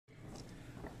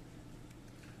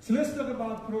So let's talk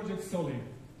about Project Soli.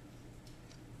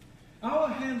 Our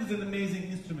hand is an amazing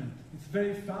instrument. It's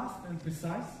very fast and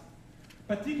precise,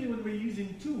 particularly when we're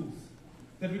using tools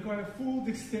that require full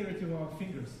dexterity of our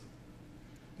fingers.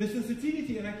 The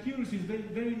sensitivity and accuracy is very,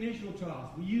 very natural to us.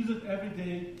 We use it every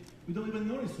day. We don't even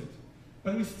notice it.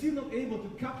 But we're still not able to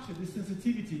capture this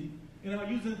sensitivity in our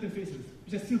user interfaces,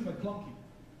 which are still quite clunky.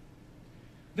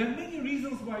 There are many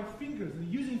reasons why fingers,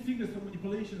 and using fingers for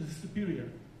manipulation is superior.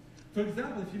 For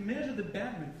example, if you measure the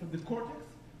bandwidth from the cortex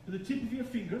to the tip of your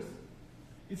fingers,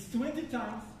 it's 20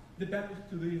 times the bandwidth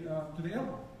to the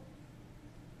elbow.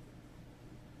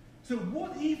 So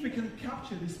what if we can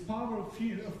capture this power of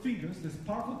fingers, this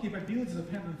powerful capabilities of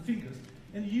hand and fingers,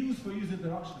 and use for user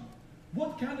interaction?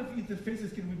 What kind of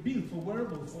interfaces can we build for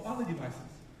wearables or other devices?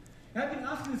 And I've been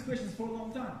asking these questions for a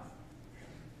long time.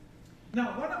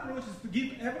 Now, one approach is to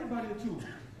give everybody a tool.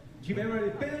 Give everybody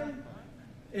a pen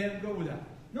and go with that.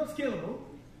 Not scalable.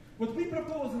 What we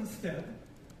propose instead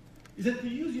is that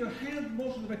you use your hand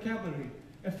motion vocabulary,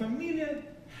 a familiar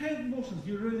hand motions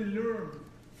you already learned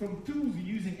from tools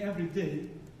you're using every day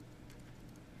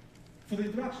for the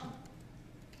interaction.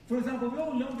 For example, we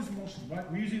all learn this motion, right?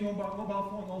 We're using a mobile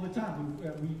phone all the time.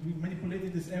 We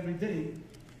manipulate this every day.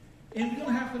 And we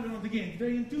don't have to learn it again. It's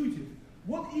very intuitive.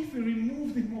 What if we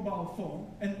remove the mobile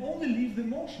phone and only leave the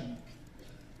motion,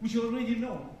 which you already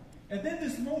know? And then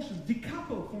this motion,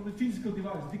 decoupled from the physical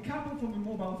device, decoupled from the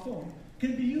mobile phone,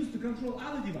 can be used to control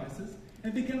other devices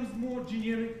and becomes more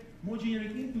generic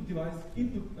input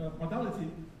modality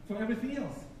for everything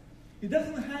else. It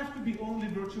doesn't have to be only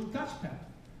virtual touchpad.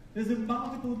 There's a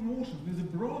multiple motions. There's a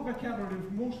broad vocabulary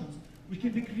of motions which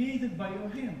can be created by your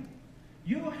hand.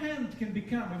 Your hand can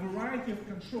become a variety of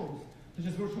controls, such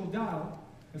as virtual dial,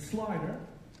 a slider,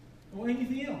 or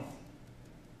anything else.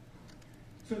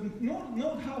 So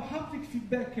note how haptic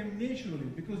feedback came naturally,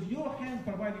 because your hand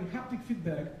provides you haptic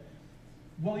feedback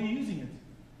while you're using it.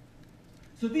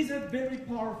 So these are very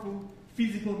powerful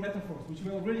physical metaphors, which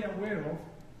we're already aware of,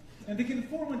 and they can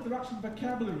form interaction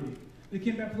vocabulary. They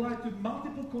can be applied to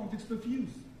multiple contexts of use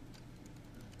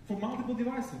for multiple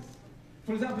devices.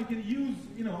 For example, you can use,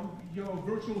 your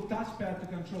virtual touchpad to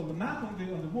control the map on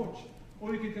the watch,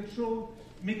 or you can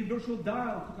make a virtual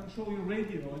dial to control your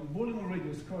radio and volume of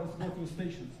radios across multiple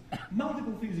stations.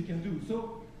 Multiple things you can do.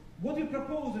 So what we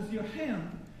propose is your hand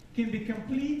can be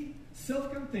complete,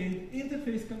 self-contained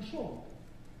interface control.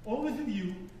 Always in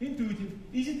view, intuitive,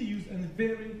 easy to use, and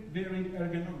very, very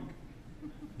ergonomic.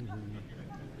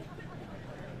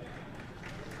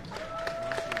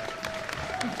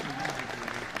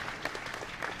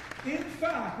 In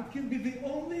fact, it can be the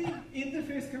only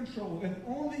interface control and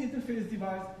only interface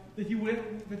device that you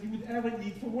would ever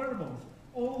need for wearables.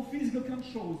 All physical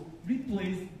controls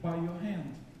replaced by your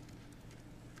hand.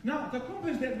 Now, to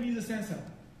accomplish that, we need a sensor.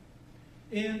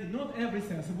 And not every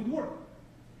sensor would work.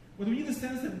 But we need a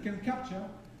sensor that can capture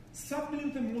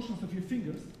sub-millimeter motions of your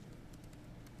fingers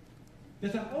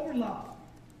that are overlapped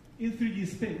in 3D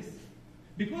space.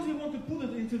 Because we want to put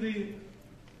it into the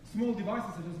small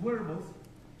devices such as wearables,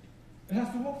 it has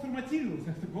to walk through materials,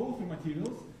 has to go through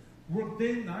materials, work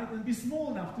day and night, and be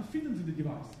small enough to fit into the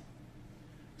device.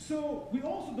 So we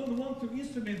also don't want to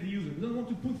instrument the user. We don't want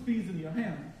to put things in your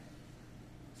hand.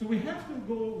 So we have to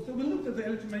go, so we looked at the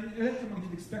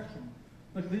electromagnetic spectrum,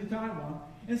 like the entire one,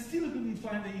 and still couldn't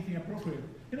find anything appropriate.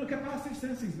 Capacitive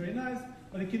sensing is very nice,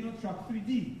 but it cannot track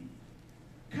 3D.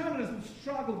 Cameras would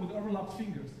struggle with overlapped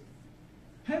fingers.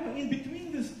 However, in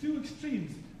between these two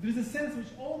extremes, there is a sense which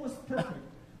is almost perfect,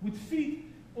 would fit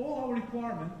all our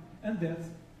requirements, and that's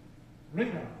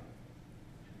radar.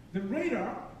 The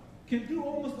radar can do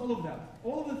almost all of that.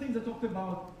 All of the things I talked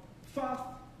about, fast,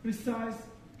 precise,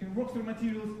 can work through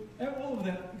materials, all of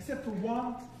that, except for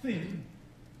one thing,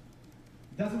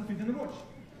 doesn't fit in the watch.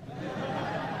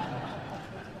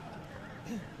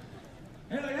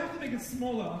 And I have to make it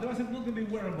smaller, otherwise it's not going to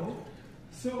be wearable.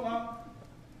 So,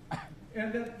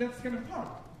 and that's kind of hard.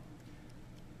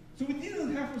 So we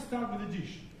didn't have to start with a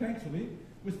dish, thankfully.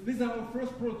 This is our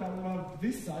first prototype about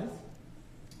this size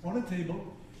on a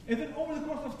table. And then over the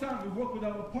course of time, we worked with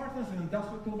our partners and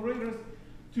industrial collaborators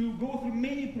to go through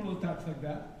many prototypes like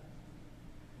that.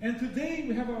 And today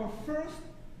we have our first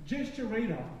gesture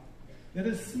radar that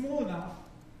is small enough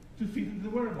to fit into the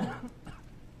wearable.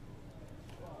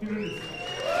 Here it is.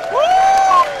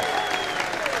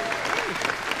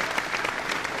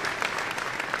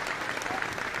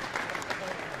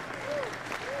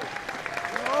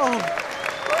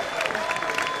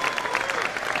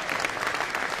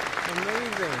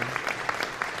 Amazing.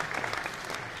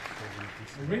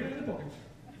 Radar in the pocket.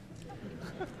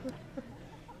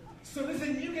 So this is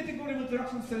a new category of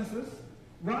interaction sensors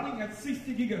running at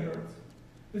 60 gigahertz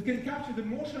that can capture the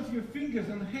motion of your fingers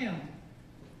and hand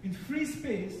in free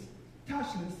space,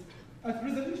 touchless, at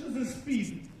resolutions and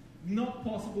speed not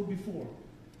possible before.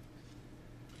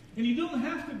 And you don't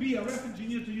have to be a RF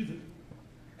engineer to use it.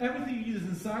 Everything you need is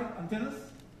inside: antennas,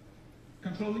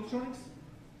 control electronics,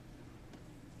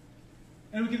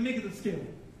 and we can make it at scale.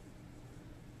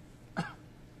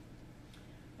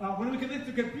 When we connect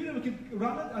to the computer, we can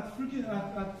run it at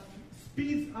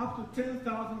speeds up to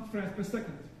 10,000 frames per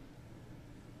second.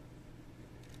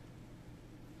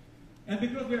 And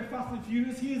because we are fast and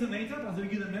furious, here's an ATAP, as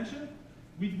Regina mentioned.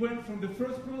 We went from the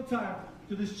first prototype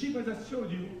to this chip I just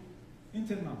showed you in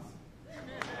 10 months.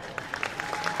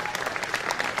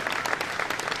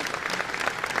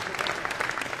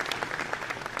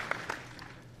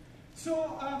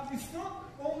 So it's not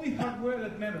only hardware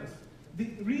that matters. The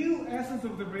real essence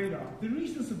of the radar, the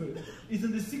richness of it, is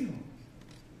in the signal.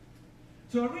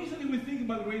 So originally we think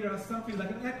about radar as something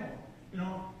like an echo.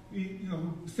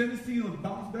 Send a signal,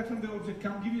 bounce back from the object,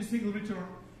 give you a signal return.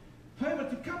 However,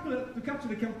 to capture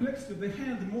the complexity of the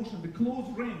hand, the motion, the close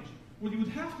range, what you would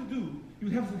have to do, you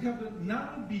would have to have the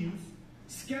nano beams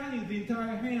scanning the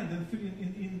entire hand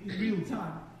in real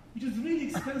time, which is really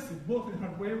expensive, both in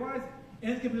hardware-wise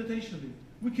and computationally.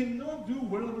 We cannot do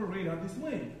wearable radar this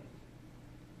way.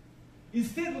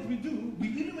 Instead, what we do, we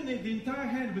illuminate the entire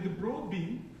hand with a broad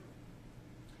beam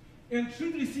and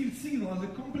treat the received signal as a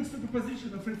complex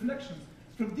superposition of reflections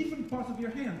from different parts of your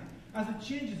hand as it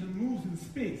changes and moves in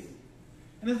space.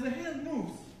 And as the hand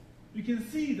moves, you can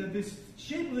see that the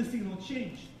shape of the signal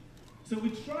changes. So we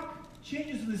track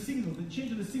changes in the signal, the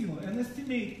change of the signal, and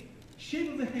estimate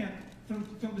shape of the hand from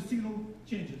the signal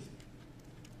changes.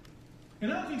 And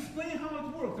now to explain how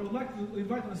it works, I would like to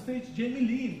invite on the stage Jamie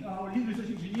Lee, our lead research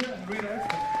engineer and radar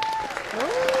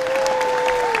expert.